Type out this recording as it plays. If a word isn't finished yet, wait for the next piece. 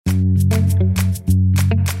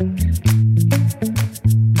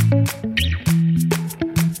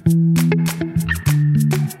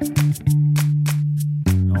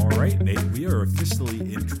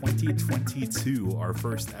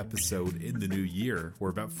episode in the new year.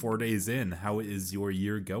 We're about 4 days in. How is your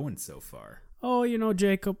year going so far? Oh,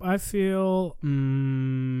 Jacob, I feel,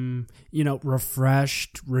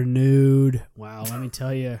 refreshed, renewed. Wow, let me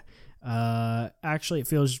tell you. Actually, it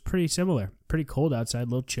feels pretty similar. Pretty cold outside, a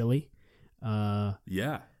little chilly.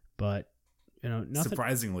 Yeah. But, nothing.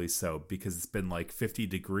 Surprisingly so, because it's been like 50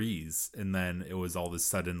 degrees, and then it was all of a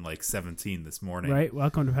sudden like 17 this morning. Right,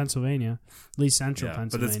 welcome to Pennsylvania. At least central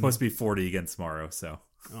Pennsylvania. But it's supposed to be 40 again tomorrow, so.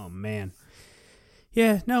 Oh, man.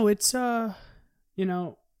 Yeah, no, it's, for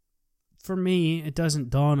me, it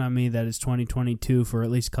doesn't dawn on me that it's 2022 for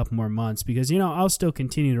at least a couple more months because, I'll still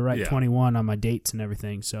continue to write 21 on my dates and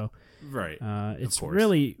everything. So, right. It's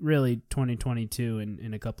really, really 2022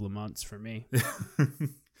 in a couple of months for me.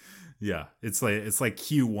 Yeah. It's like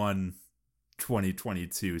Q1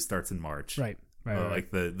 2022 starts in March. Right.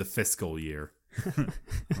 Like the fiscal year.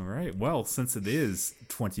 All right. Well, since it is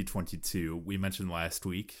 2022, we mentioned last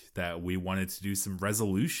week that we wanted to do some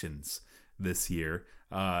resolutions this year.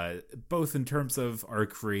 Both in terms of our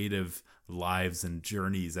creative lives and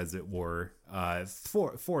journeys, as it were,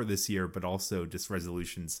 for this year, but also just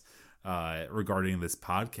resolutions regarding this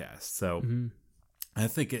podcast. So I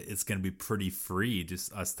think it's going to be pretty free,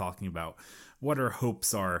 just us talking about what our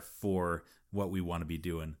hopes are for what we want to be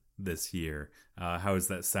doing this year. How does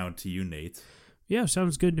that sound to you, Nate? Yeah,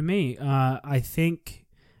 sounds good to me. I think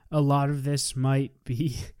a lot of this might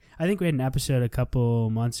be... I think we had an episode a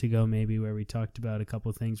couple months ago, maybe, where we talked about a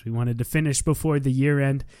couple of things we wanted to finish before the year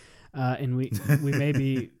end, and we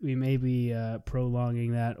may be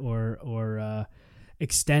prolonging that or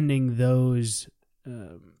extending those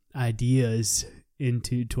ideas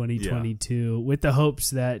into 2022 with the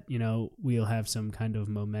hopes that we'll have some kind of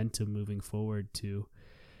momentum moving forward to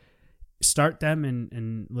start them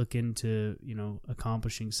and look into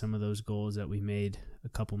accomplishing some of those goals that we made a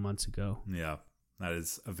couple months ago. Yeah. That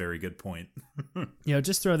is a very good point.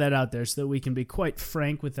 Just throw that out there so that we can be quite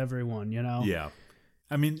frank with everyone, Yeah.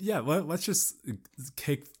 I mean, let's just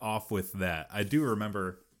kick off with that. I do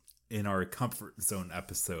remember in our comfort zone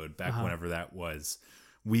episode back whenever that was,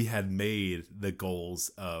 we had made the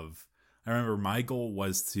goals of, I remember my goal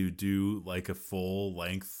was to do like a full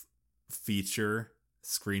length feature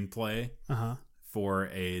screenplay for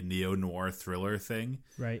a neo-noir thriller thing.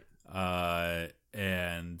 Right.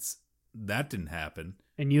 And that didn't happen.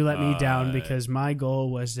 And you let me down because my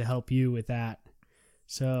goal was to help you with that.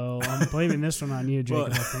 So I'm blaming this one on you,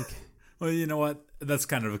 Jacob, I think. Well, you know what? That's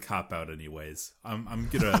kind of a cop-out anyways. I'm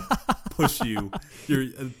going to push you. You're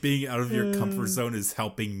being out of your comfort zone is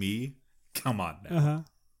helping me. Come on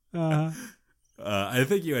now. I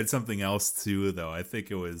think you had something else too, though. I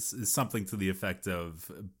think it was something to the effect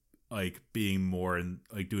of like being more and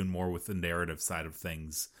like doing more with the narrative side of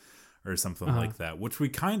things. Or something like that, which we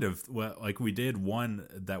kind of we did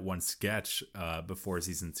that one sketch before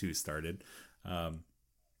season 2 started,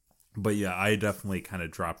 but yeah, I definitely kind of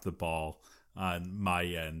dropped the ball on my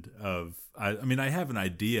end of. I mean, I have an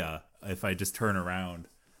idea if I just turn around.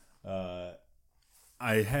 I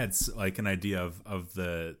had like an idea of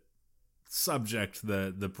the subject,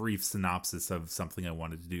 the brief synopsis of something I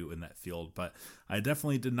wanted to do in that field, but I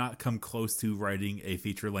definitely did not come close to writing a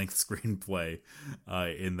feature-length screenplay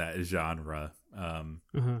in that genre.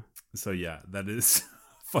 So yeah, that is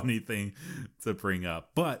a funny thing to bring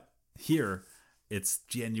up. But here, it's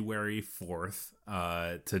January 4th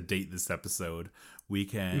to date this episode. We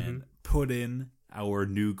can put in our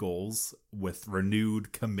new goals with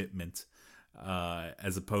renewed commitment.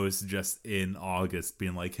 As opposed to just in August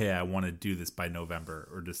being like, hey, I want to do this by November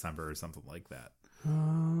or December or something like that.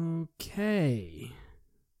 Okay.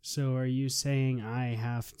 So are you saying I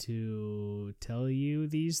have to tell you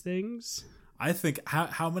these things? I think,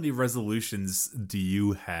 how many resolutions do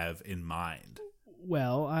you have in mind?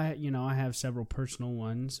 Well, I have several personal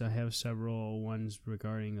ones. I have several ones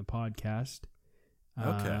regarding the podcast.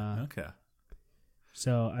 Okay.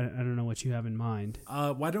 So I don't know what you have in mind.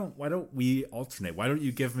 Why don't we alternate? Why don't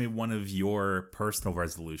you give me one of your personal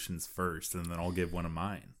resolutions first, and then I'll give one of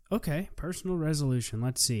mine. Okay, personal resolution.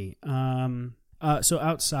 Let's see. So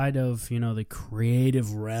outside of the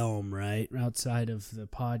creative realm, right? Outside of the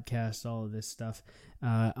podcast, all of this stuff,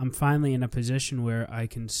 I'm finally in a position where I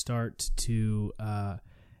can start to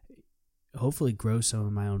hopefully grow some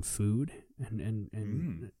of my own food.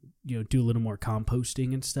 And do a little more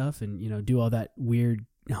composting and stuff, and do all that weird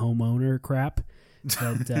homeowner crap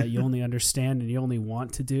that you only understand and you only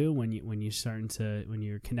want to do when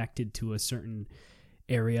you're connected to a certain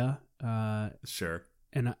area. Sure.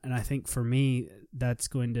 And I think for me that's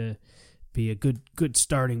going to be a good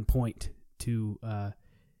starting point to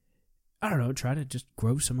try to just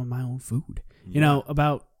grow some of my own food. Yeah.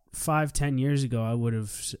 About 5-10 years ago, I would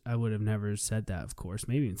have never said that. Of course,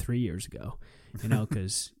 maybe even 3 years ago,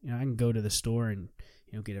 because I can go to the store and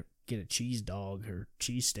get a cheese dog or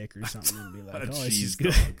cheese stick or something and be like, oh, this is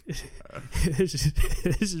good.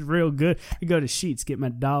 This is real good. I go to Sheetz, get my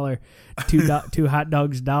two hot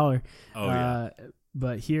dogs $1. Oh yeah.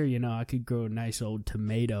 But here, I could grow a nice old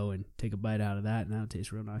tomato and take a bite out of that, and that'll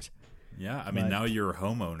taste real nice. Yeah, I mean, now you're a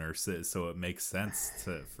homeowner, so it makes sense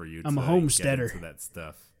for you. I'm to a homesteader. Get into that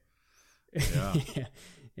stuff. Yeah.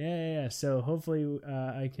 yeah. So hopefully,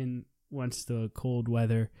 I can, once the cold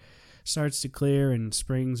weather starts to clear and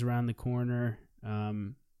spring's around the corner.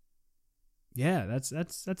 That's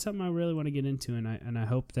something I really want to get into, and I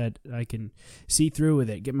hope that I can see through with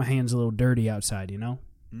it. Get my hands a little dirty outside,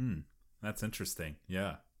 That's interesting.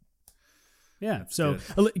 Yeah. Yeah. That's so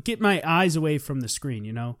good. get my eyes away from the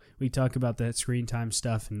screen. We talk about that screen time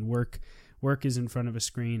stuff, and work is in front of a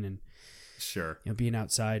screen, and sure, being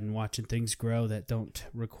outside and watching things grow that don't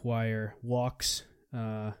require walks,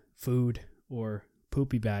 food, or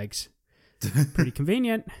poopy bags. Pretty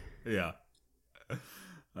convenient. Yeah.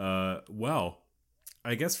 Well,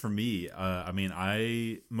 I guess for me,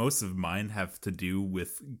 most of mine have to do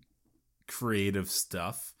with creative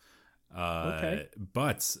stuff. Okay.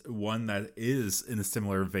 But one that is in a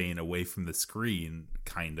similar vein, away from the screen,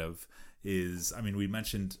 kind of, is, we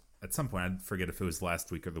mentioned at some point, I forget if it was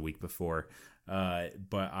last week or the week before,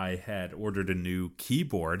 but I had ordered a new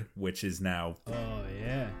keyboard, which is now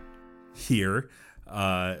here,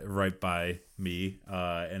 right by me.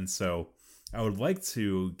 And so I would like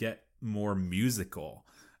to get more musical,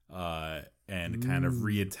 and kind of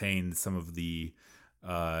reattain some of the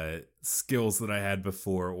skills that I had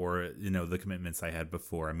before, or the commitments I had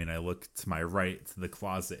before. I look to my right, to the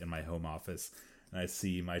closet in my home office, and I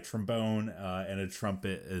see my trombone and a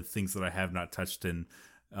trumpet, things that I have not touched in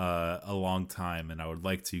a long time, and I would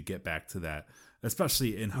like to get back to that,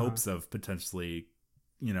 especially in hopes of potentially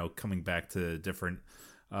coming back to different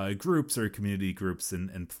groups or community groups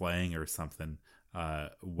and playing or something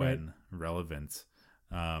when relevant.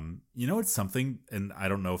 It's something, and I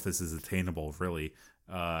don't know if this is attainable really,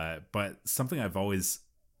 but something I've always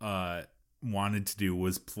wanted to do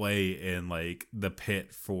was play in like the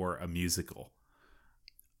pit for a musical.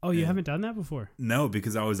 Oh, you haven't done that before? No,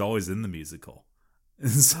 because I was always in the musical.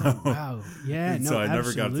 So, wow. Yeah, no, so I never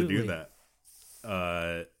absolutely. got to do that.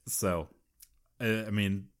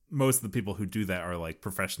 Most of the people who do that are like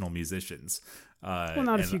professional musicians. Well,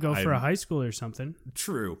 not if you go for a high school or something.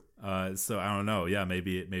 True. So I don't know. Yeah,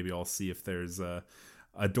 maybe I'll see if there's a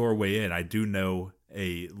doorway in. I do know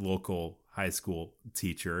a local high school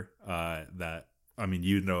teacher that,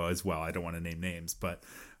 as well. I don't want to name names, but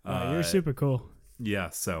you're super cool. Yeah.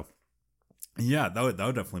 So yeah, that would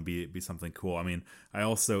definitely be something cool. I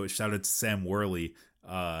also shouted to Sam Worley.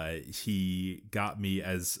 He got me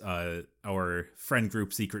as our friend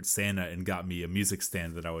group Secret Santa, and got me a music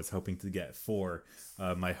stand that I was hoping to get for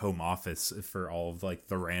my home office, for all of like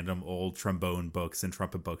the random old trombone books and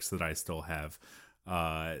trumpet books that I still have,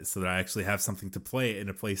 so that I actually have something to play and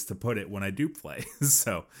a place to put it when I do play.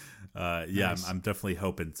 So nice. I'm definitely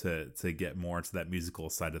hoping to get more into that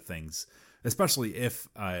musical side of things, especially if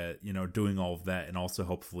doing all of that, and also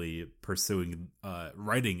hopefully pursuing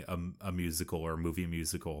writing a musical or a movie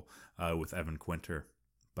musical with Evan Quinter.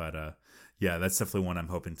 But that's definitely one I'm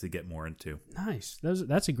hoping to get more into. Nice.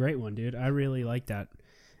 That's a great one, dude. I really like that.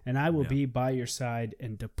 And I will be by your side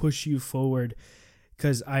and to push you forward,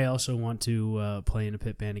 because I also want to play in a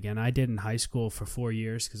pit band again. I did in high school for 4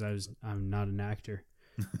 years because I'm not an actor.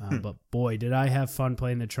 But boy, did I have fun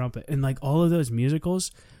playing the trumpet. And like all of those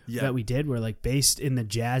musicals that we did were like based in the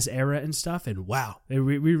jazz era and stuff. And wow, we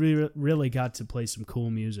really got to play some cool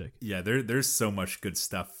music. Yeah, there's so much good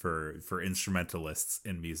stuff for instrumentalists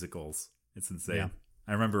in musicals. It's insane. Yeah.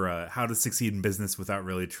 I remember How to Succeed in Business Without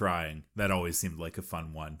Really Trying. That always seemed like a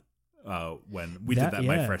fun one when we did that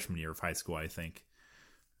my freshman year of high school, I think.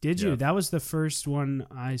 Did you? That was the first one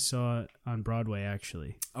I saw on Broadway,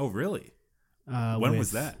 actually. Oh, really? When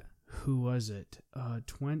was that? Who was it?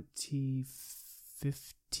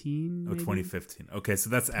 2015. Oh, 2015. Okay, so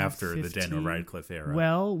that's after the Daniel Radcliffe era.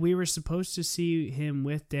 Well, we were supposed to see him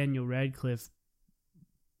with Daniel Radcliffe.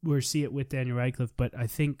 But I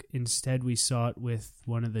think instead we saw it with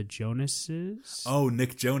one of the Jonases. Oh,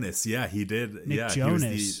 Nick Jonas. Yeah, he did. Nick Jonas.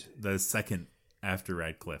 He was the second after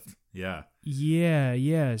Radcliffe. Yeah.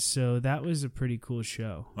 Yeah. So that was a pretty cool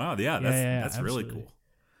show. Wow. Yeah. That's really cool.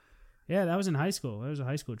 Yeah, that was in high school. That was a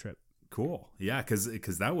high school trip. Cool. Yeah,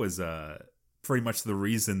 because that was pretty much the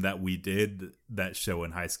reason that we did that show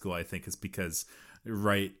in high school, I think, is because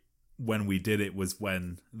right when we did it was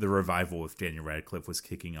when the revival with Daniel Radcliffe was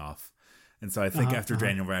kicking off. And so I think after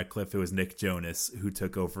Daniel Radcliffe, it was Nick Jonas who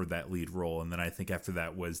took over that lead role. And then I think after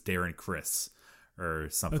that was Darren Criss or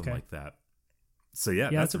something like that. So yeah,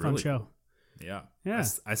 that's a fun show. Cool. Yeah.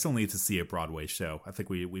 I still need to see a Broadway show. I think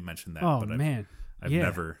we mentioned that. Oh, but I've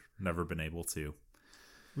never been able to.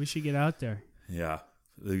 We should get out there. Yeah.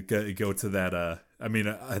 Go to that. I mean,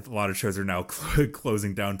 a lot of shows are now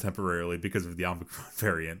closing down temporarily because of the Omicron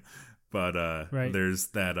variant. But there's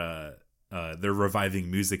that. They're reviving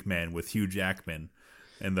Music Man with Hugh Jackman,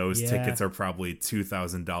 and those tickets are probably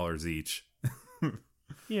 $2,000 each.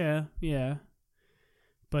 Yeah.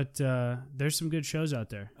 But there's some good shows out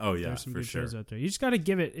there. Oh yeah, there's some for good sure. shows out there. You just got to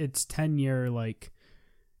give it its 10-year long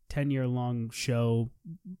show,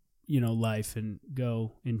 life, and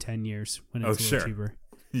go in 10 years when it's a little cheaper.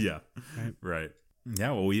 Yeah, right.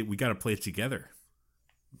 Yeah, well, we got to play it together.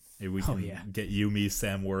 Maybe we can get you, me,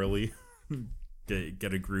 Sam Worley,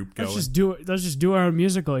 get a group going. Let's just do our own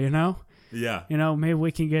musical, Yeah. Maybe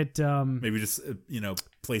we can get... maybe just,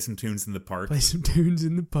 play some tunes in the park. Play some tunes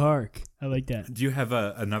in the park. I like that. Do you have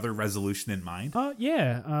another resolution in mind?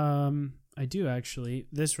 Yeah. I do, actually.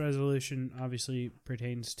 This resolution obviously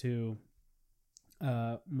pertains to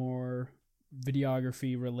more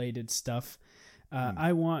videography-related stuff.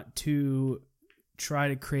 I want to try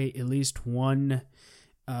to create at least one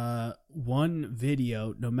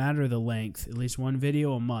video, no matter the length, at least one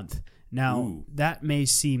video a month. Now, that may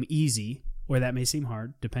seem easy or that may seem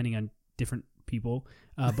hard, depending on different people,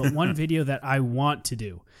 but one video that I want to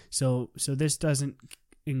do. So this doesn't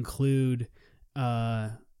include,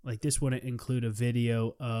 this wouldn't include a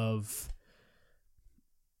video of,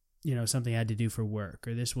 something I had to do for work,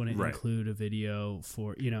 or this wouldn't include a video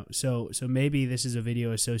for, so maybe this is a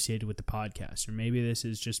video associated with the podcast, or maybe this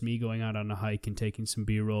is just me going out on a hike and taking some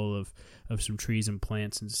B-roll of some trees and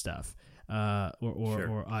plants and stuff,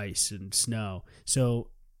 or ice and snow. So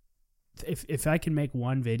if I can make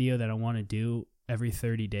one video that I want to do every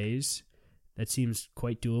 30 days, that seems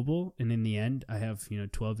quite doable. And in the end, I have,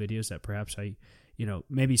 12 videos that perhaps I,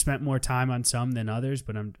 maybe spent more time on some than others,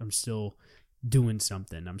 but I'm still doing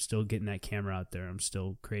something. I'm still getting that camera out there. I'm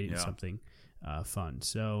still creating something fun.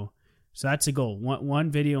 So that's a goal.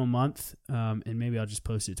 One video a month, and maybe I'll just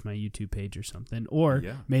post it to my YouTube page or something. Or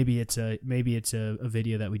maybe it's a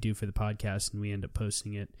video that we do for the podcast and we end up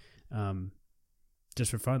posting it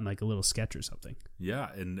just for fun, like a little sketch or something.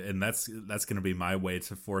 Yeah, and that's going to be my way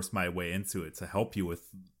to force my way into it, to help you with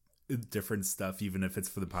different stuff, even if it's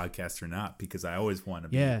for the podcast or not, because I always want to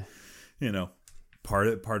be,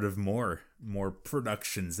 part of more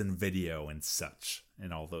productions and video and such,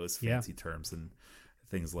 and all those fancy terms and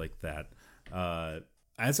things like that.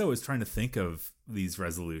 As I was trying to think of these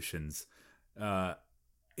resolutions,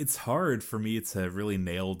 it's hard for me to really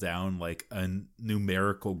nail down like a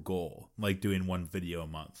numerical goal, like doing one video a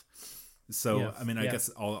month. So, I guess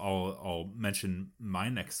I'll mention my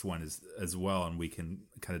next one as well, and we can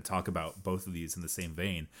kind of talk about both of these in the same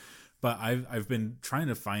vein. But I've been trying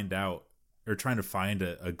to find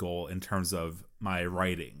a goal in terms of my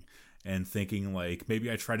writing, and thinking like maybe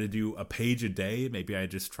I try to do a page a day. Maybe I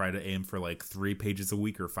just try to aim for like 3 pages a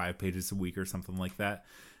week or 5 pages a week or something like that.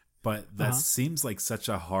 But that seems like such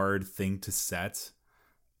a hard thing to set,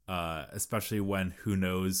 especially when who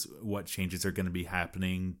knows what changes are going to be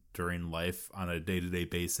happening during life on a day-to-day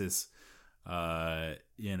basis.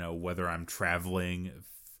 Whether I'm traveling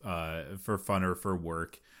for fun or for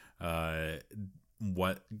work,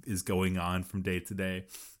 what is going on from day to day.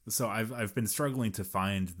 So I've been struggling to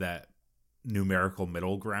find that numerical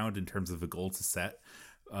middle ground in terms of a goal to set.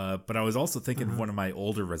 But I was also thinking of one of my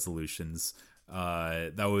older resolutions.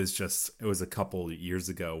 It was a couple years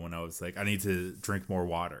ago when I was like, I need to drink more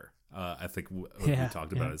water. I think we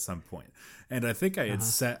talked about it at some point. And I think I had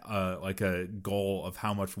set like a goal of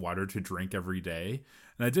how much water to drink every day.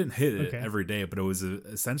 And I didn't hit it every day, but it was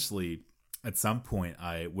essentially at some point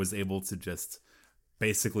I was able to just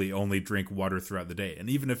basically only drink water throughout the day. And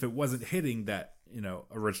even if it wasn't hitting that,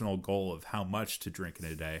 original goal of how much to drink in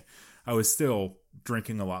a day, I was still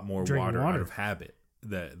drinking a lot more water out of habit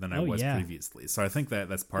than I was previously. So I think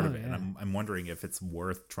that's part of it. Yeah. And I'm wondering if it's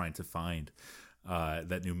worth trying to find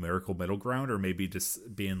that numerical middle ground, or maybe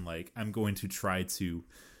just being like, I'm going to try to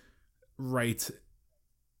write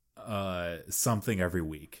something every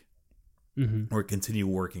week. Or continue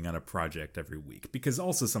working on a project every week, because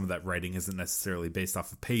also some of that writing isn't necessarily based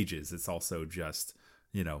off of pages. It's also just,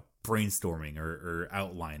 brainstorming or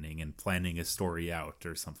outlining and planning a story out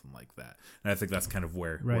or something like that. And I think that's kind of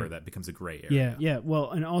where that becomes a gray area. Yeah. Well,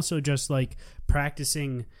 and also just like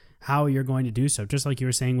practicing how you're going to do so. Just like you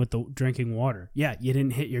were saying with the drinking water. Yeah, you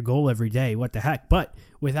didn't hit your goal every day. What the heck? But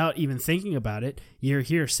without even thinking about it, you're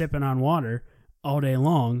here sipping on water all day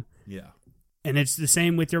long. Yeah. And it's the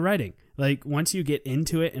same with your writing. Like once you get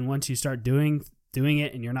into it and once you start doing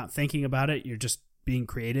it and you're not thinking about it, you're just being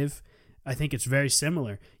creative. I think it's very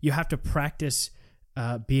similar. You have to practice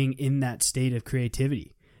being in that state of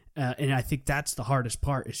creativity. And I think that's the hardest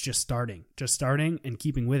part is just starting and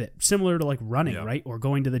keeping with it. Similar to like running, right? Or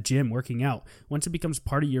going to the gym, working out. Once it becomes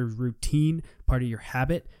part of your routine, part of your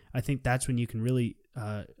habit, I think that's when you can really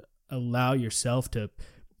allow yourself to,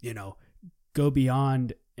 go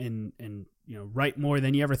beyond and write more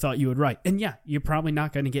than you ever thought you would write. And yeah, you're probably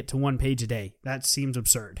not going to get to 1 page a day. That seems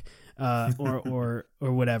absurd. Or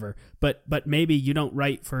whatever. But maybe you don't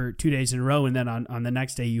write for 2 days in a row, and then on the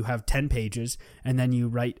next day you have 10 pages, and then you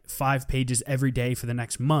write 5 pages every day for the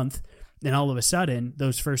next month, and all of a sudden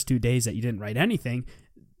those first 2 days that you didn't write anything,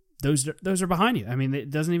 those are behind you. I mean, it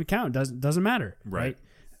doesn't even count. It doesn't matter, right?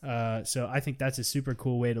 So I think that's a super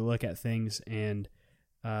cool way to look at things, and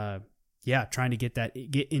trying to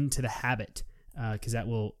get into the habit, because that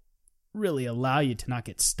will really allow you to not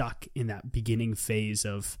get stuck in that beginning phase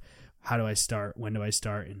of how do I start, when do I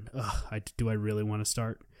start, and do I really want to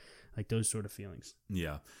start, like those sort of feelings.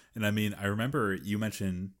 Yeah. And I mean, I remember you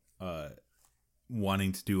mentioned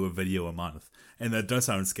wanting to do a video a month, and that does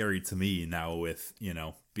sound scary to me now with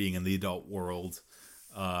being in the adult world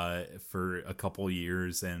for a couple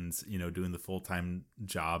years and doing the full-time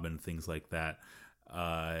job and things like that.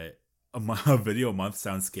 A video a month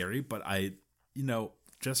sounds scary, but I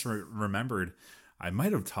just remembered, I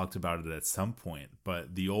might have talked about it at some point,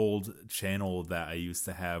 but the old channel that I used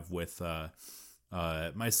to have with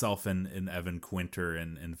myself and Evan Quinter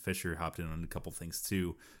and Fisher hopped in on a couple things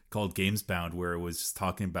too, called Gamesbound, where it was just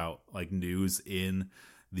talking about like news in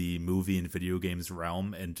the movie and video games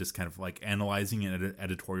realm and just kind of like analyzing and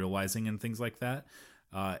editorializing and things like that.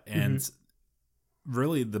 And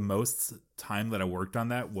really the most time that I worked on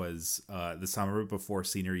that was the summer before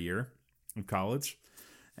senior year of college.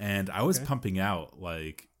 And I was pumping out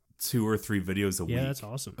like 2 or 3 videos a week. Yeah, that's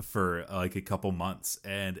awesome. For like a couple months.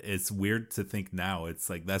 And it's weird to think now. It's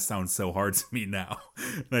like, that sounds so hard to me now.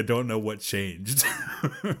 And I don't know what changed.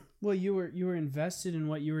 Well, you were invested in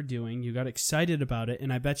what you were doing. You got excited about it.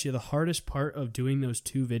 And I bet you the hardest part of doing those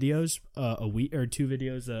 2 videos a week, or 2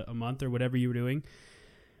 videos a month, or whatever you were doing,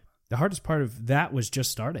 the hardest part of that was just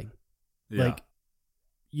starting. Yeah. Like,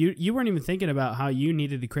 You weren't even thinking about how you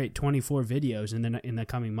needed to create 24 videos in the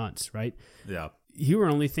coming months, right? Yeah. You were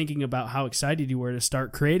only thinking about how excited you were to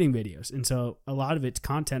start creating videos. And so a lot of it's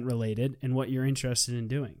content related and what you're interested in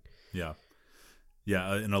doing. Yeah.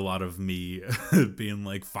 Yeah. And a lot of me being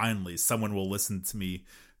like, finally, someone will listen to me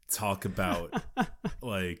talk about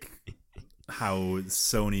like how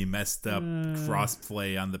Sony messed up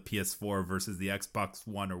crossplay on the PS4 versus the Xbox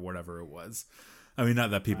One or whatever it was. I mean,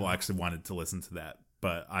 not that people actually wanted to listen to that,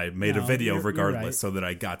 but I made a video regardless, right, so that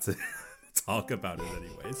I got to talk about it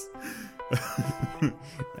anyways.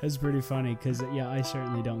 That's pretty funny because, yeah, I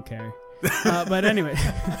certainly don't care. But anyway.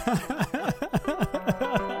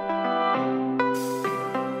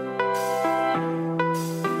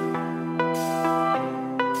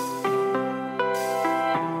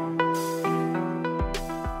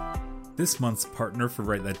 This month's partner for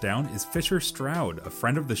Write That Down is Fisher Stroud, a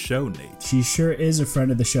friend of the show, Nate. She sure is a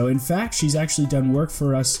friend of the show. In fact, she's actually done work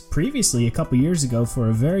for us previously a couple years ago for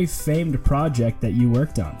a very famed project that you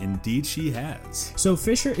worked on. Indeed she has. So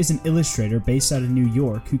Fisher is an illustrator based out of New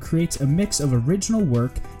York who creates a mix of original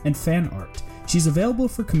work and fan art. She's available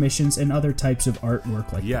for commissions and other types of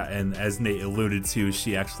artwork like that. Yeah, and as Nate alluded to,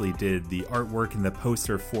 she actually did the artwork and the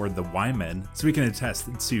poster for The Y-Men, so we can attest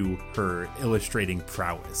to her illustrating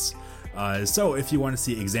prowess. So if you want to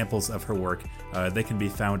see examples of her work, they can be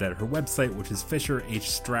found at her website, which is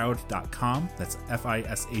fisherhstroud.com. That's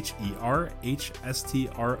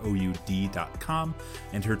FisherHstroud.com.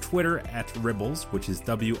 And her Twitter at Ribbles, which is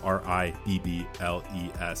WRIBBLESS.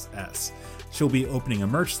 She'll be opening a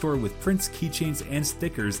merch store with prints, keychains, and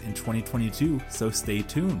stickers in 2022, so stay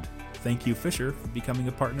tuned. Thank you, Fisher, for becoming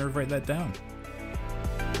a partner of Write That Down.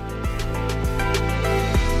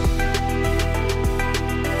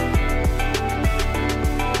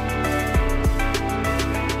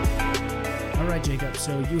 Jacob,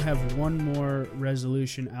 so you have one more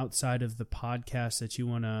resolution outside of the podcast that you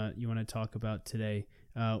wanna talk about today.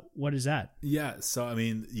 What is that? Yeah, so I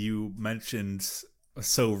mean, you mentioned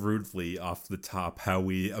so rudely off the top how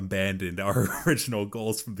we abandoned our original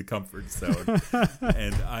goals from the comfort zone,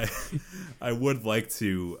 and I would like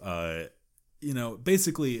to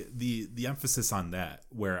basically the emphasis on that,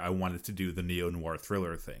 where I wanted to do the neo-noir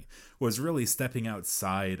thriller thing, was really stepping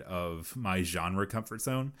outside of my genre comfort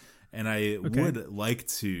zone. And I would like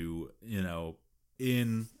to,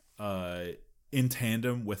 in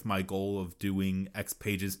tandem with my goal of doing X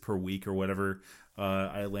pages per week or whatever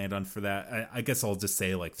I land on for that. I guess I'll just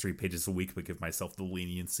say like 3 pages a week, but give myself the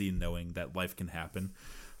leniency knowing that life can happen.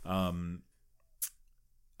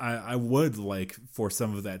 I would like for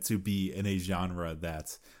some of that to be in a genre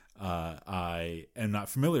that I am not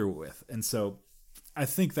familiar with. And so I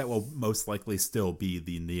think that will most likely still be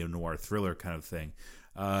the neo-noir thriller kind of thing.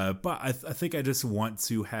 But I think I just want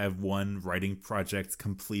to have one writing project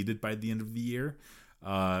completed by the end of the year,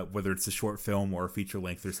 whether it's a short film or a feature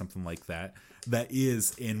length or something like that, that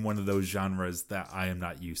is in one of those genres that I am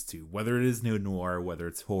not used to, whether it is neo-noir, whether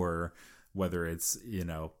it's horror, whether it's,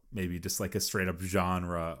 maybe just like a straight up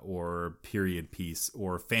genre or period piece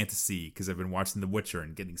or fantasy, because I've been watching The Witcher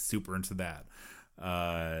and getting super into that.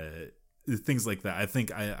 Things like that. I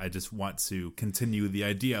think I just want to continue the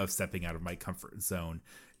idea of stepping out of my comfort zone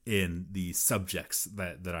in the subjects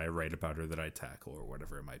that I write about or that I tackle or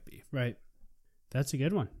whatever it might be. Right. That's a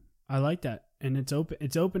good one. I like that. And it's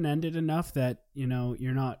open-ended enough that,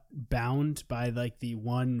 you're not bound by like the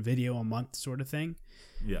one video a month sort of thing.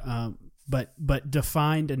 Yeah. But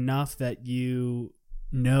defined enough that you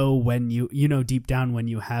know when you know deep down when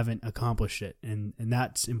you haven't accomplished it, and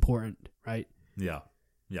that's important, right? Yeah,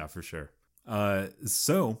 for sure.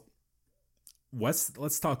 So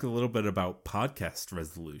let's talk a little bit about podcast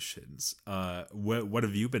resolutions. What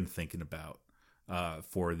have you been thinking about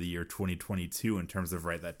for the year 2022 in terms of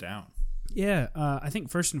write that down? Yeah, I think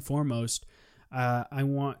first and foremost, I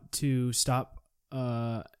want to stop.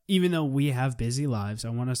 Even though we have busy lives, I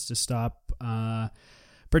want us to stop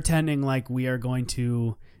pretending like we are going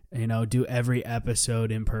to, do every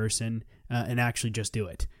episode in person and actually just do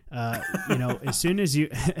it. As soon as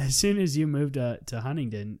you moved to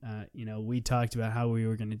Huntingdon, we talked about how we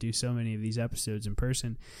were going to do so many of these episodes in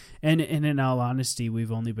person, and in all honesty,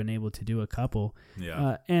 we've only been able to do a couple.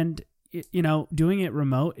 Yeah. Doing it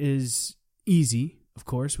remote is easy. Of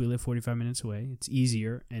course, we live 45 minutes away. It's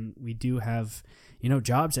easier, and we do have,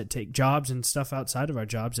 jobs and stuff outside of our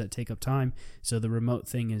jobs that take up time. So the remote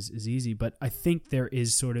thing is easy. But I think there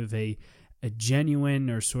is sort of a genuine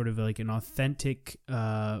or sort of like an authentic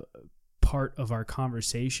part of our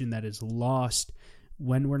conversation that is lost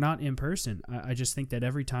when we're not in person. I just think that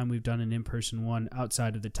every time we've done an in-person one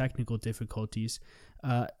outside of the technical difficulties,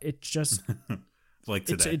 it's just... Like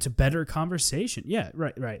today. It's a better conversation. Yeah,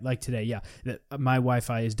 right. Like today, yeah. My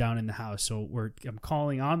Wi-Fi is down in the house, so I'm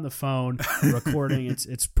calling on the phone, recording.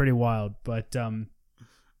 It's pretty wild, but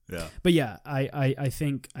yeah. But yeah, I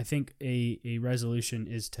think a resolution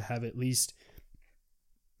is to have at least,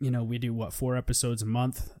 we do 4 episodes a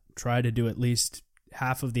month. Try to do at least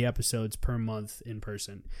half of the episodes per month in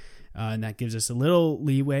person. And that gives us a little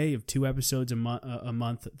leeway of 2 episodes a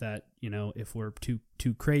month that, if we're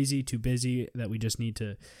too crazy, too busy, that we just need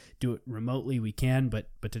to do it remotely, we can, but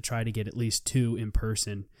to try to get at least 2 in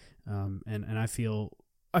person. And I feel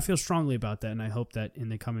strongly about that. And I hope that in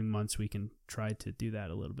the coming months, we can try to do that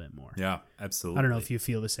a little bit more. Yeah, absolutely. I don't know if you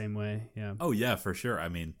feel the same way. Yeah. Oh yeah, for sure. I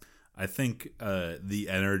mean, I think the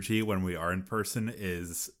energy when we are in person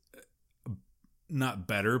is not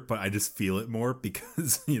better, but I just feel it more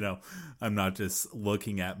because, I'm not just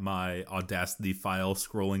looking at my Audacity file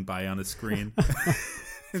scrolling by on a screen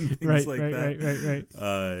and things like that.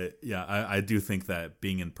 Right. Yeah, I do think that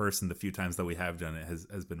being in person the few times that we have done it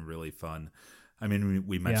has been really fun. I mean,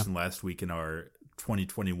 we mentioned last week in our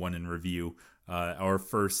 2021 in review, our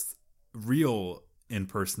first real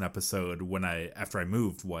in-person episode after I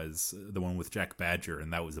moved was the one with Jack Badger,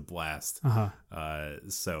 and that was a blast.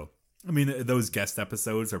 So I mean, those guest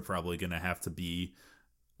episodes are probably going to have to be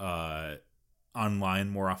online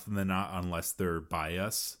more often than not, unless they're by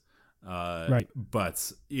us. Right.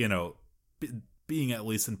 But, being at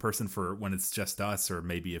least in person for when it's just us, or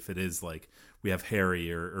maybe if it is like we have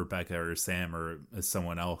Harry or Becca or Sam or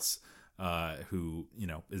someone else who,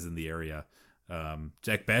 is in the area.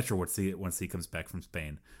 Jack Batcher, once he comes back from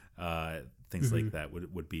Spain, things like that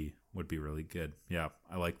would be really good. Yeah,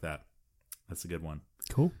 I like that. That's a good one.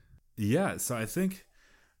 Cool. Yeah, so I think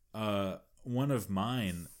one of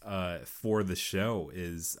mine for the show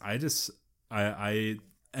is I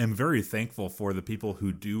am very thankful for the people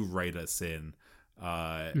who do write us in,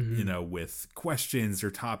 with questions or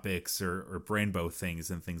topics or brainbow things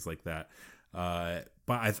and things like that.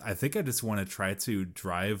 But I think I just want to try to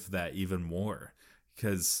drive that even more,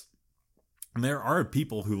 because there are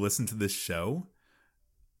people who listen to this show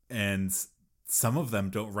and some of them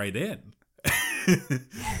don't write in.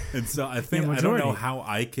 And so I think, I don't know how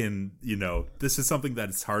I can, this is something that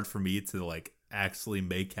it's hard for me to like actually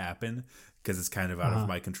make happen because it's kind of out of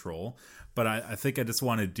my control. But I think I just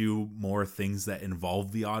want to do more things that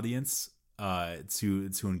involve the audience to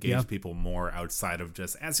engage people more outside of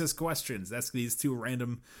just ask us questions. Ask these two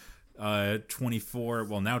random 24,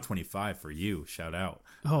 well now 25 for you. Shout out.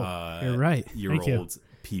 You're right. Year-old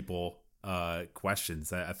people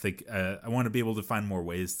questions. I think I want to be able to find more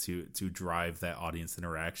ways to drive that audience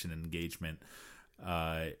interaction and engagement.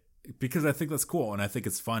 Because I think that's cool, and I think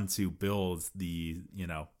it's fun to build the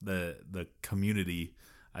the community,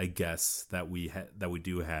 I guess, that we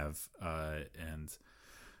do have, and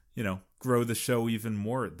grow the show even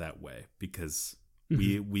more that way, because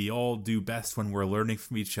we all do best when we're learning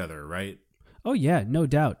from each other, right? Oh yeah, no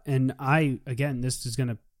doubt. And this is going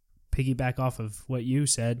to piggyback off of what you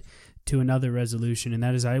said to another resolution, and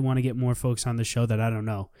that is I want to get more folks on the show that I don't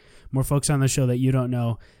know, more folks on the show that you don't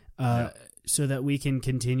know. So that we can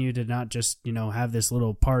continue to not just, have this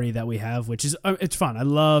little party that we have, which is, it's fun. I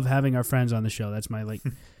love having our friends on the show. That's my,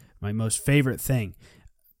 my most favorite thing.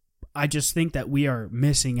 I just think that we are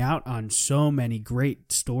missing out on so many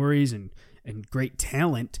great stories and great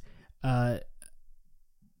talent,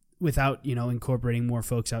 without, incorporating more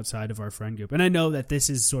folks outside of our friend group. And I know that this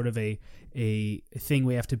is sort of a thing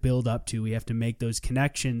we have to build up to. We have to make those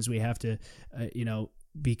connections. We have to,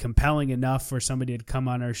 be compelling enough for somebody to come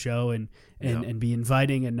on our show and be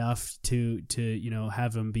inviting enough to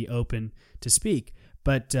have them be open to speak.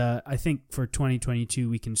 But I think for 2022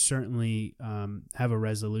 we can certainly have a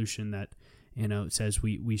resolution that says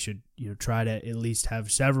we should try to at least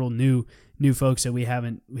have several new folks that we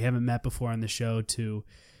haven't met before on the show to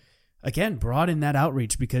again broaden that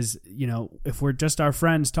outreach, because if we're just our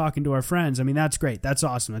friends talking to our friends, I mean, that's great, that's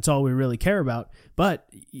awesome, that's all we really care about, but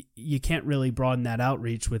you can't really broaden that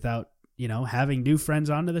outreach without having new friends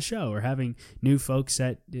onto the show or having new folks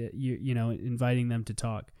that inviting them to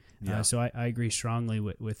talk. So I agree strongly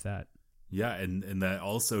with that. And that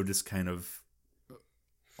also just kind of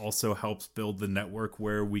also helps build the network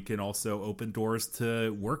where we can also open doors to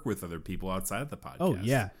work with other people outside the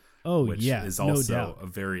podcast. Which is also a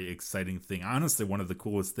very exciting thing. Honestly, one of the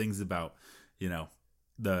coolest things about,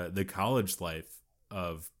 the college life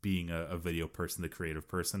of being a video person, the creative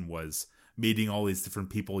person, was meeting all these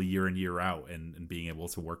different people year in, year out and being able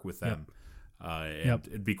to work with them.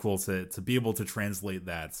 It'd be cool to be able to translate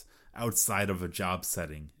that outside of a job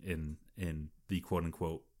setting in the quote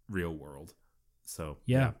unquote real world. So,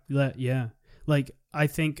 Like, I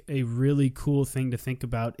think a really cool thing to think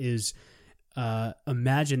about is,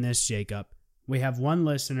 imagine this, Jacob. We have one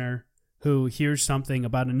listener who hears something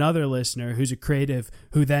about another listener who's a creative,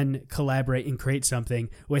 who then collaborate and create something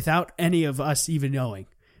without any of us even knowing,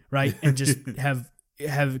 right? And just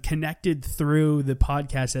have connected through the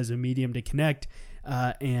podcast as a medium to connect.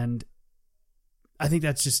 And I think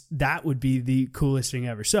that would be the coolest thing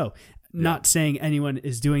ever. So, not saying anyone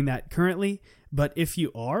is doing that currently, but if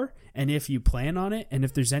you are, and if you plan on it, and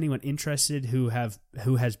if there's anyone interested who has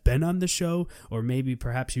been on the show, or maybe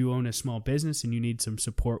perhaps you own a small business and you need some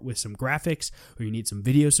support with some graphics, or you need some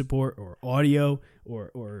video support or audio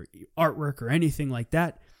or artwork or anything like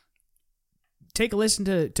that, take a listen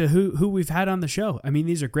to who we've had on the show. I mean,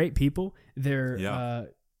 these are great people. They're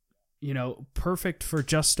perfect for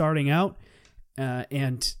just starting out.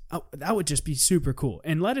 And that would just be super cool.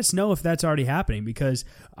 And let us know if that's already happening, because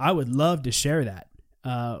I would love to share that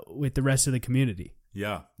with the rest of the community.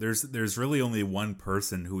 Yeah, there's really only one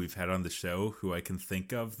person who we've had on the show who I can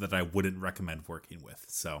think of that I wouldn't recommend working with.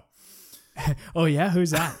 So, oh yeah, who's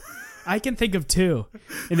that? I can think of two,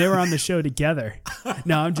 and they were on the show together.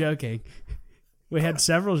 No, I'm joking. We had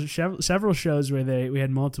several shows where we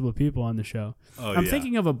had multiple people on the show. I'm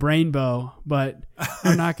thinking of a Brainbow, but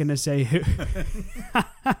I'm not going to say who.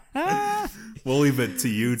 We'll leave it to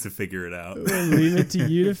you to figure it out.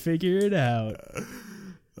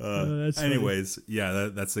 Anyways,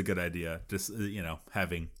 that's a good idea. Just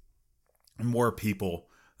having more people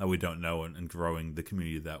that we don't know and growing the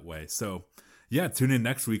community that way. So, tune in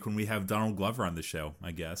next week when we have Donald Glover on the show,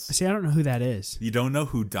 I guess. See, I don't know who that is. You don't know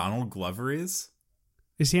who Donald Glover is?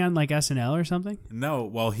 Is he on like SNL or something? No,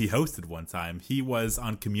 well, he hosted one time. He was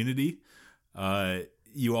on Community.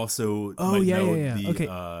 You also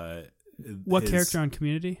Okay. What character on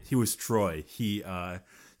Community? He was Troy. You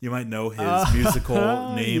might know his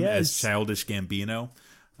musical name as Childish Gambino.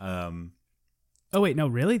 Oh wait, no,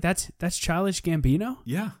 really? That's Childish Gambino?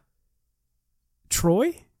 Yeah.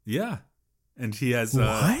 Troy? Yeah. And he has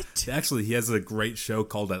what? Actually, he has a great show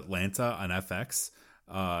called Atlanta on FX.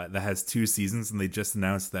 That has 2 seasons, and they just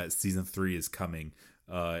announced that season 3 is coming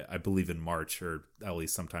I believe in March or at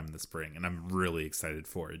least sometime in the spring, and I'm really excited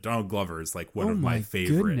for it. Donald Glover is like one of my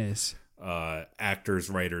favorite actors,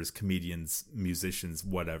 writers, comedians, musicians,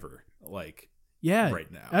 whatever. Like,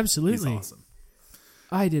 right now, absolutely, he's awesome.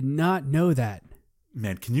 I did not know that.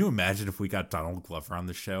 Man, can you imagine if we got Donald Glover on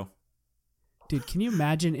the show? Dude, can you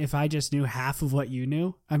imagine if I just knew half of what you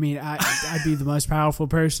knew? I mean, I'd be the most powerful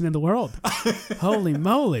person in the world. Holy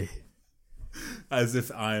moly. As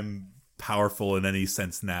if I'm powerful in any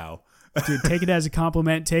sense now. Dude, take it as a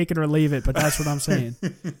compliment, take it or leave it, but that's what I'm saying.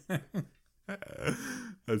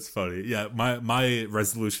 That's funny. Yeah, my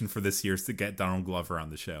resolution for this year is to get Donald Glover on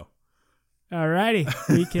the show. Alrighty,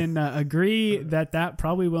 we can agree that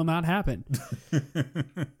probably will not happen.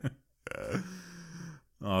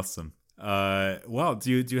 Awesome. Well,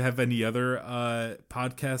 do you have any other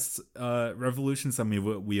podcast revolutions? I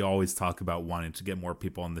mean, we always talk about wanting to get more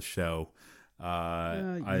people on the show.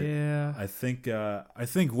 Yeah. I think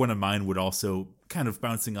one of mine would also, kind of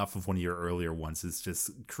bouncing off of one of your earlier ones, is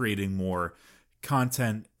just creating more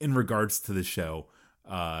content in regards to the show.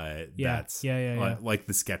 Yeah. Like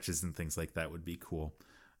the sketches and things like that would be cool.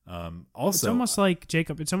 Also, it's almost like,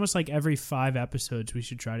 Jacob, it's almost like every 5 episodes we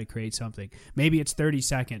should try to create something. Maybe it's 30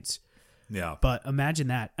 seconds. Yeah. But imagine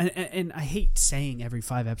that. And I hate saying every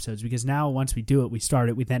 5 episodes, because now once we do it, we start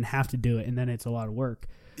it, we then have to do it, and then it's a lot of work.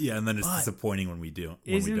 Yeah, and then it's disappointing when we don't.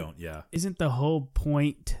 Yeah. Isn't the whole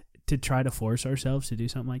point to try to force ourselves to do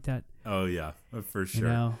something like that? Oh yeah, for sure.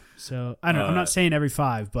 You know? So I don't know. I'm not saying every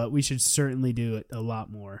 5, but we should certainly do it a lot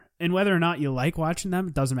more. And whether or not you like watching them,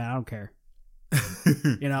 it doesn't matter. I don't care.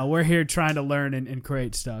 You know, we're here trying to learn and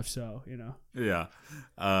create stuff. So, you know. Yeah.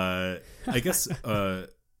 I guess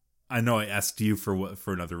I know I asked you for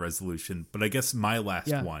another resolution, but I guess my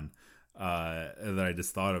last one that I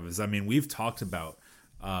just thought of is, I mean, we've talked about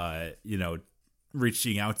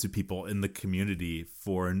reaching out to people in the community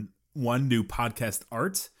for one, new podcast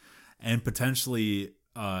art, and potentially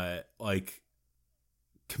like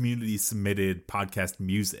community submitted podcast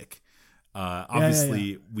music.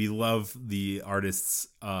 Obviously, we love the artists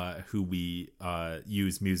who we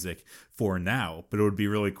use music for now, but it would be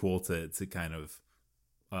really cool to kind of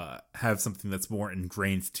have something that's more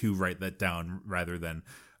ingrained to write that down, rather than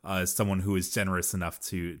someone who is generous enough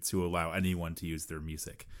to allow anyone to use their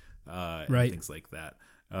music, and things like that.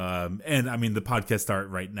 And I mean, the podcast art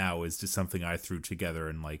right now is just something I threw together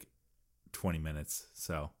in like 20 minutes.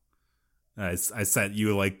 So I sent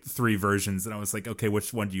you like 3 versions, and I was like, okay,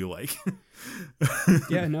 which one do you like?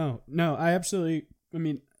 Yeah, no, I absolutely, I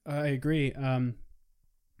mean, I agree.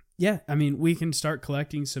 Yeah, I mean, we can start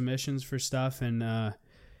collecting submissions for stuff, and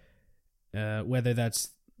whether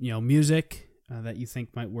that's, music that you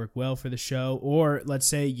think might work well for the show, or let's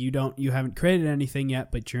say you haven't created anything yet,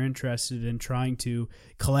 but you're interested in trying to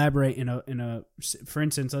collaborate in a, for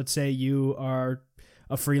instance, let's say you are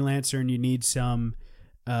a freelancer and you need some,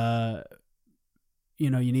 you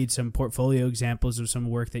need some portfolio examples of some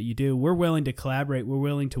work that you do. We're willing to collaborate. We're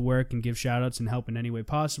willing to work and give shout outs and help in any way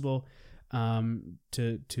possible,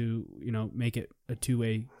 to make it a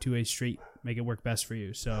two-way street, make it work best for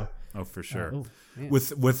you. So, for sure.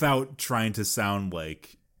 Without trying to sound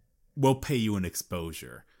like we'll pay you an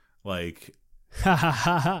exposure. Like,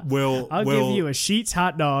 I'll give you a Sheetz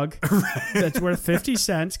hot dog that's worth 50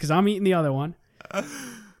 cents because I'm eating the other one.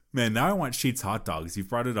 Man, now I want Sheetz hot dogs. You've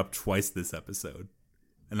brought it up twice this episode,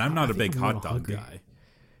 and I'm not a big hot dog guy.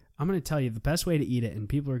 I'm going to tell you the best way to eat it, and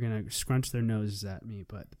people are going to scrunch their noses at me,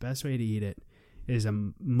 but the best way to eat it is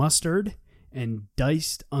a mustard and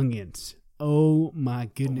diced onions. Oh my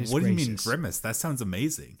goodness. What do you mean grimace? That sounds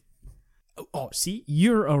amazing. Oh, see,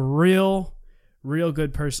 you're a real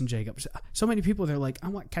good person, Jacob. So many people, they're like, I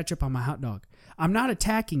want ketchup on my hot dog. I'm not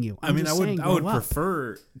attacking you. I would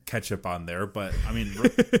prefer ketchup on there, but I mean,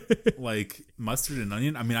 like mustard and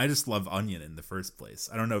onion. I mean, I just love onion in the first place.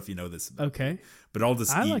 I don't know if you know this about me, but I'll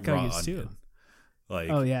just eat raw onion. Too. Like,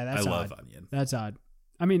 oh yeah, that's I love onion. That's odd.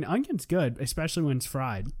 I mean, onion's good, especially when it's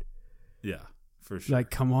fried. Yeah, for sure. Like,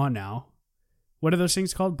 come on now. What are those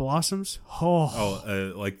things called? Blossoms?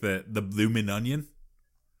 Like the blooming onion?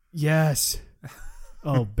 Yes.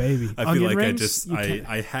 Oh, baby. I feel like rings?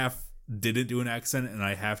 I half didn't do an accent, and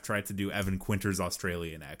I half tried to do Evan Quinter's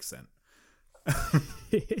Australian accent.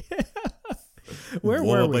 Where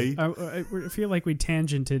were we? I feel like we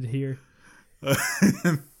tangented here.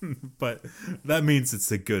 But that means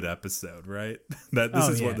it's a good episode, right? This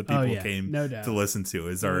is what the people came to listen to,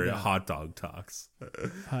 is our hot dog talks.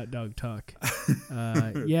 Hot dog talk.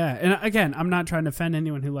 Yeah, and again, I'm not trying to offend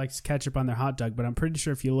anyone who likes ketchup on their hot dog, but I'm pretty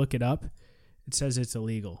sure if you look it up, it says it's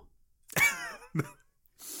illegal.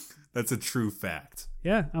 That's a true fact.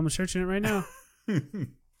 Yeah, I'm searching it right now.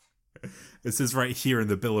 It says right here in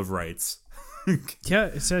the Bill of Rights. Yeah,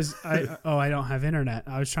 it says I don't have internet.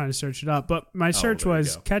 I was trying to search it up, but my search there you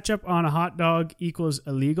was go. ketchup on a hot dog equals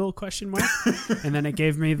illegal ? And then it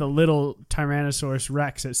gave me the little Tyrannosaurus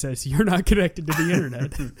Rex that says you're not connected to the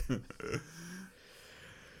internet.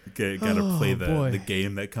 Okay, gotta play boy. the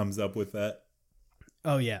game that comes up with that.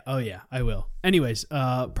 Oh yeah, I will. Anyways,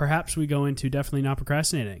 perhaps we go into definitely not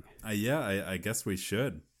procrastinating. I guess we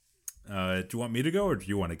should. Do you want me to go or do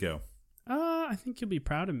you want to go? I think you'll be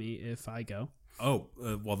proud of me if I go. Oh,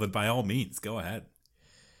 well then by all means, go ahead.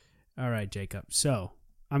 All right, Jacob. So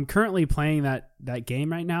I'm currently playing that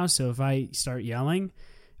game right now. So if I start yelling,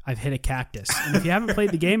 I've hit a cactus. And if you haven't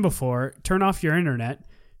played the game before, turn off your internet,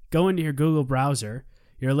 go into your Google browser.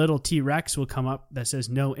 Your little T-Rex will come up that says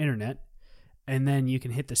no internet. And then you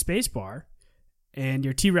can hit the space bar and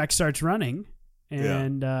your T-Rex starts running.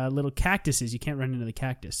 And little cactuses, you can't run into the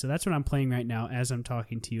cactus. So that's what I'm playing right now as I'm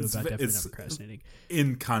talking to you about definitely not procrastinating.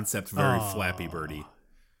 In concept, very Flappy Birdie.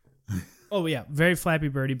 Oh yeah, very Flappy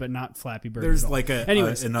Birdie, but not Flappy Birdie. There's at all. like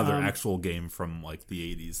another um, actual game from like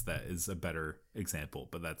the 80s that is a better example,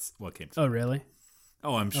 but that's what came to Oh mind. really?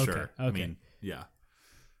 Oh, I'm sure. Okay. I mean, yeah.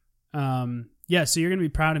 Yeah, so you're going to be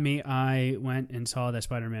proud of me. I went and saw that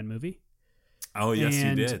Spider-Man movie. Oh, yes,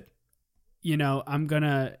 And, you did. You know,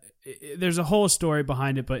 there's a whole story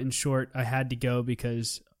behind it, but in short, I had to go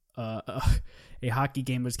because a hockey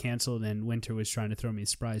game was canceled and Winter was trying to throw me a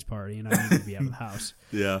surprise party and I needed to be out of the house.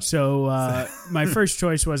 Yeah. So my first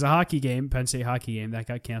choice was a hockey game, Penn State hockey game. That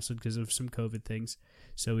got canceled because of some COVID things.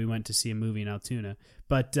 So we went to see a movie in Altoona.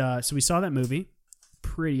 But so we saw that movie.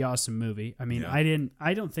 Pretty awesome movie. I mean, Yeah.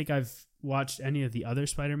 I don't think I've watched any of the other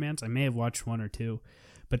Spider-Mans. I may have watched one or two,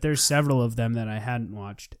 but there's several of them that I hadn't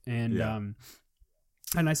watched. And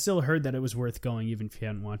and I still heard that it was worth going even if you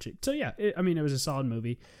hadn't watched it. So yeah, it was a solid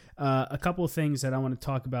movie. A couple of things that I want to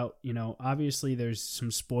talk about. You know, obviously there's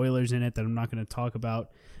some spoilers in it that I'm not going to talk about,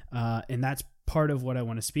 and that's part of what I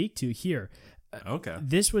want to speak to here. Okay.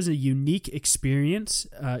 This was a unique experience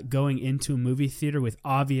going into a movie theater with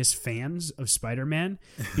obvious fans of Spider-Man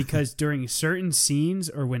because during certain scenes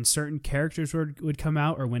or when certain characters would come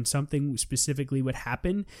out or when something specifically would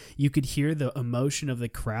happen, you could hear the emotion of the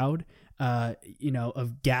crowd,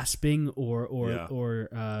 of gasping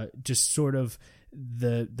or just sort of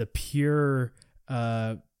the pure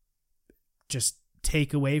just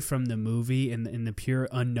take away from the movie and the pure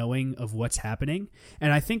unknowing of what's happening.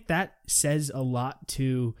 And I think that says a lot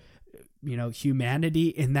to, humanity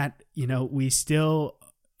in that, we still,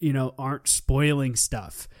 aren't spoiling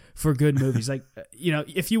stuff for good movies. Like,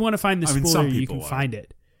 if you want to find the spoiler, you can find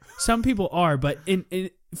it. Some people are, but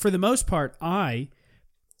for the most part, I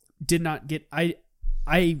did not get,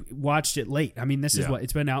 I watched it late. I mean, this is what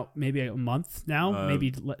it's been out maybe a month now,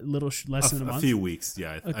 maybe less than a month. A few weeks,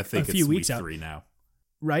 yeah. I think a few it's weeks week out. 3 now.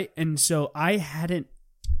 Right, and so I hadn't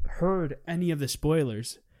heard any of the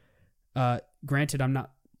spoilers. Granted, I'm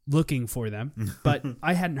not looking for them, but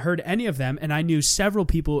I hadn't heard any of them, and I knew several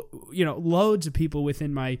people, loads of people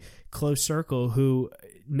within my close circle who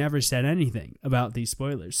never said anything about these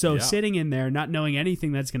spoilers. So sitting in there, not knowing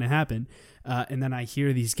anything that's going to happen, and then I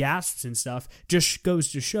hear these gasps and stuff, just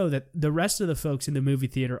goes to show that the rest of the folks in the movie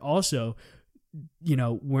theater also,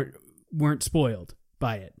 weren't spoiled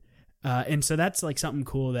by it. And so that's like something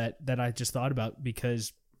cool that I just thought about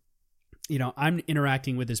because, I'm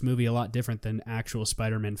interacting with this movie a lot different than actual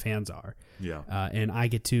Spider-Man fans are. Yeah. And I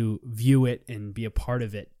get to view it and be a part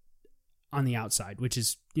of it on the outside, which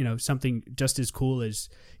is, something just as cool as,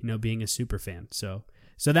 being a super fan. So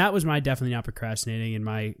that was my definitely not procrastinating and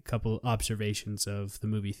my couple observations of the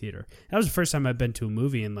movie theater. That was the first time I've been to a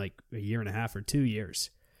movie in like a year and a half or 2 years.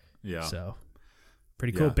 Yeah. So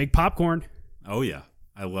pretty cool. Yeah. Big popcorn. Oh yeah.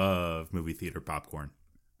 I love movie theater popcorn.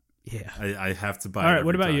 Yeah. I have to buy it. All right. Every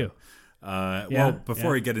what about time. you? Well,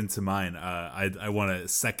 before I get into mine, I want to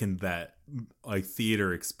second that like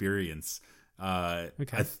theater experience.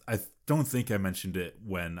 Okay. I don't think I mentioned it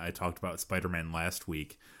when I talked about Spider-Man last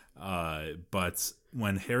week. But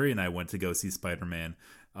when Harry and I went to go see Spider-Man,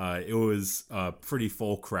 it was a pretty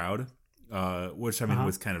full crowd, which I mean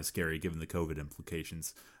was kind of scary given the COVID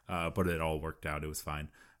implications. But it all worked out. It was fine.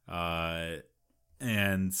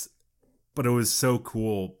 But it was so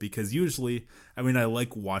cool because usually, I mean, I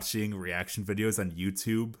like watching reaction videos on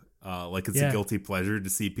YouTube. Like it's a guilty pleasure to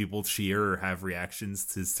see people cheer or have reactions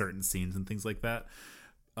to certain scenes and things like that.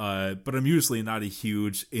 But I'm usually not a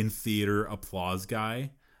huge in-theater applause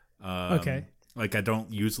guy. Okay. Like I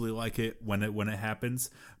don't usually like it when it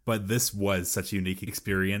happens, but this was such a unique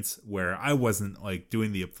experience where I wasn't like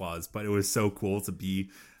doing the applause, but it was so cool to be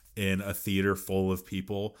in a theater full of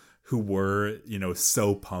people who were,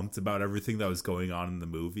 so pumped about everything that was going on in the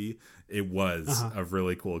movie. It was a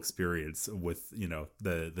really cool experience with,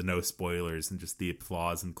 the no spoilers and just the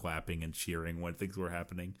applause and clapping and cheering when things were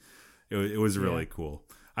happening. It was really cool.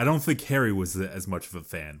 I don't think Harry was as much of a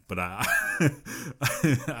fan, but I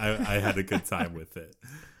had a good time with it.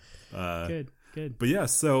 Good. But yeah,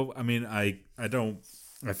 so I mean, I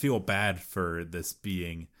feel bad for this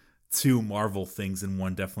being two Marvel things in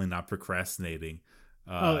one. Definitely not procrastinating.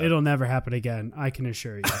 It'll never happen again. I can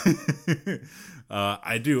assure you.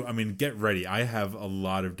 I do. I mean, get ready. I have a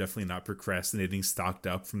lot of definitely not procrastinating stocked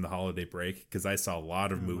up from the holiday break because I saw a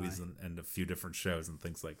lot of movies and a few different shows and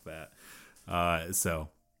things like that. So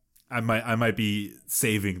I might be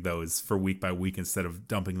saving those for week by week instead of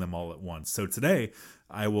dumping them all at once. So today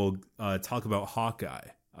I will talk about Hawkeye,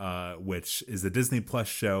 which is a Disney Plus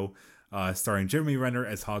show starring Jeremy Renner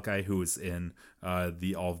as Hawkeye, who was in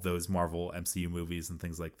all of those Marvel MCU movies and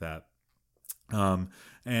things like that.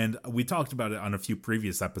 And we talked about it on a few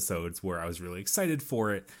previous episodes where I was really excited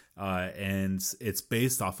for it. And it's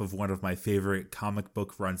based off of one of my favorite comic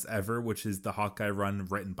book runs ever, which is the Hawkeye run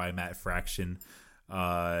written by Matt Fraction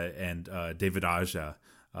and David Aja,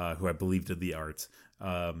 who I believe did the art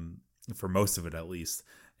for most of it at least.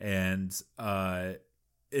 And I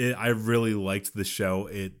really liked the show.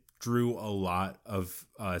 It drew a lot of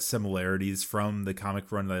similarities from the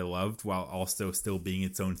comic run that I loved while also still being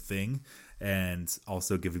its own thing and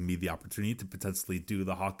also giving me the opportunity to potentially do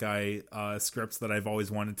the Hawkeye scripts that I've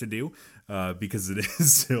always wanted to do because it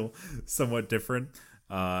is still somewhat different.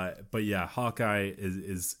 But yeah, Hawkeye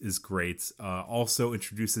is great. Also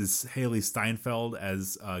introduces Haley Steinfeld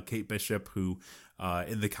as Kate Bishop, who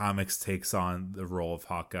in the comics takes on the role of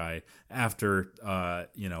Hawkeye after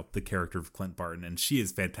the character of Clint Barton, and she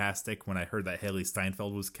is fantastic. When I heard that Haley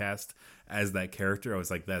Steinfeld was cast as that character, I was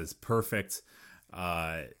like, that is perfect.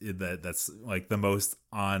 That's like the most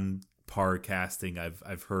on par casting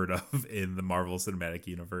I've heard of in the Marvel Cinematic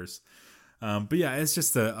Universe. But yeah, it's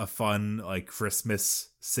just a fun like Christmas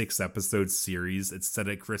 6-episode series. It's set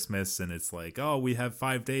at Christmas, and it's like, oh, we have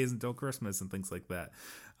 5 days until Christmas and things like that.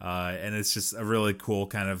 And it's just a really cool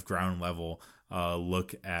kind of ground level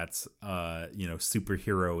look at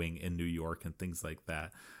superheroing in New York and things like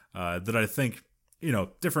that. That I think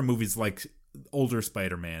different movies like older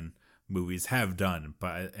Spider-Man movies have done,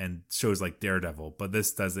 and shows like Daredevil, but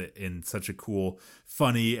this does it in such a cool,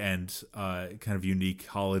 funny, and kind of unique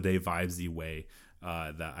holiday vibesy way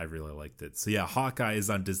that I really liked it. So yeah, Hawkeye is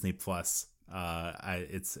on Disney Plus.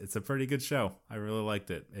 It's a pretty good show. I really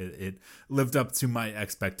liked it. It lived up to my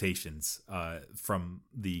expectations from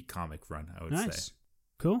the comic run, I would say.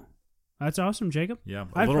 Cool. That's awesome, Jacob. Yeah,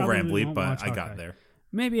 a little rambly, but I got there.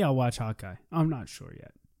 Maybe I'll watch Hawkeye. I'm not sure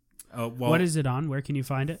yet. What is it on? Where can you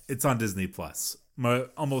find it? It's on Disney Plus.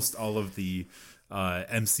 Almost all of the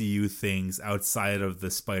MCU things outside of the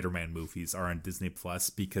Spider-Man movies are on Disney Plus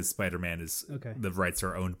because Spider-Man the rights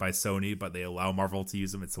are owned by Sony, but they allow Marvel to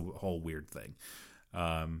use them. It's a whole weird thing.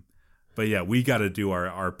 But yeah, we got to do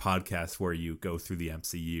our podcast where you go through the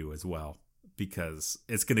MCU as well, because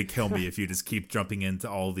it's going to kill me if you just keep jumping into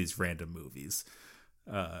all these random movies.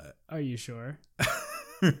 Are you sure?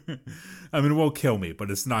 I mean, it won't kill me,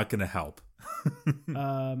 but it's not going to help.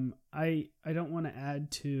 I don't want to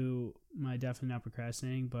add to my definitely not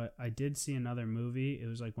procrastinating, but I did see another movie. It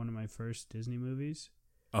was like one of my first Disney movies.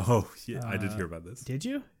 Oh, yeah, I did hear about this. Did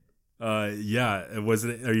you? Yeah. Was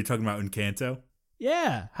it? Are you talking about Encanto?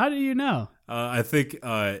 Yeah. How do you know? I think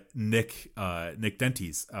Nick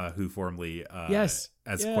Dentes, who formerly asked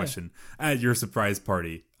a question at your surprise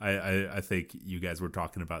party. I think you guys were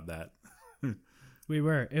talking about that. We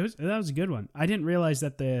were. That was a good one. I didn't realize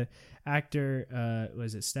that the actor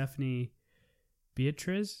was it Stephanie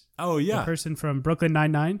Beatriz? Oh yeah, the person from Brooklyn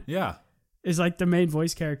Nine-Nine. Yeah, is like the main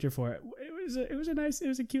voice character for it. It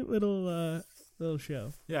was a cute little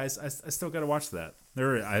show. Yeah, I still got to watch that.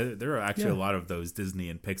 There are actually a lot of those Disney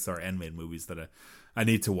and Pixar animated movies that I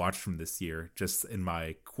need to watch from this year, just in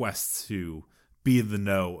my quest to be in the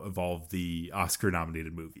know of all of the Oscar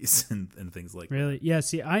nominated movies and things like that. Really? Yeah.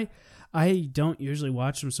 See, I don't usually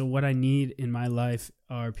watch them. So what I need in my life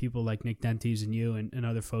are people like Nick Dentes and you and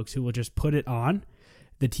other folks who will just put it on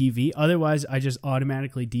the TV. Otherwise, I just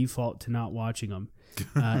automatically default to not watching them.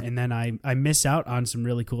 And then I miss out on some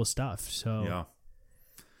really cool stuff. So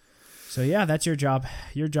yeah, that's your job.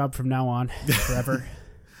 Your job from now on, forever.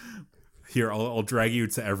 Here, I'll drag you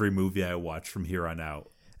to every movie I watch from here on out.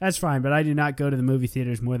 That's fine, but I do not go to the movie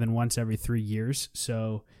theaters more than once every 3 years.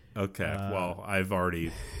 So okay, well, I've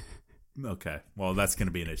already. Okay, well, that's going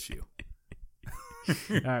to be an issue. All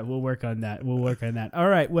right, we'll work on that. All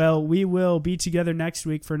right, well, we will be together next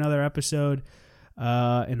week for another episode,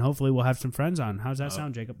 and hopefully we'll have some friends on. How's that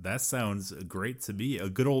sound, Jacob? That sounds great to me. A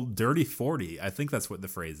good old dirty 40. I think that's what the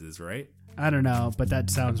phrase is, right? I don't know, but that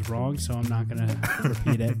sounds wrong, so I'm not going to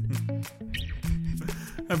repeat it.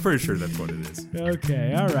 I'm pretty sure that's what it is.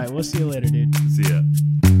 Okay, all right. We'll see you later, dude. See ya.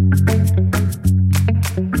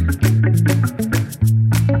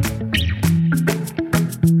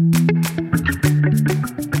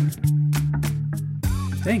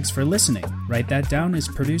 Thanks for listening. Write That Down is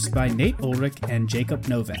produced by Nate Ulrich and Jacob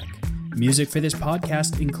Novak. Music for this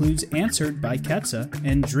podcast includes Answered by Ketsa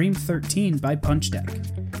and Dream 13 by Punch Deck.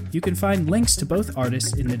 You can find links to both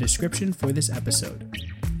artists in the description for this episode.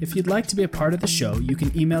 If you'd like to be a part of the show, you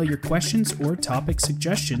can email your questions or topic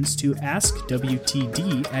suggestions to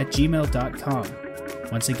askwtd@gmail.com.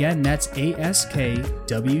 Once again, that's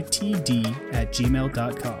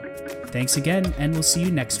askwtd@gmail.com. Thanks again, and we'll see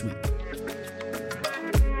you next week.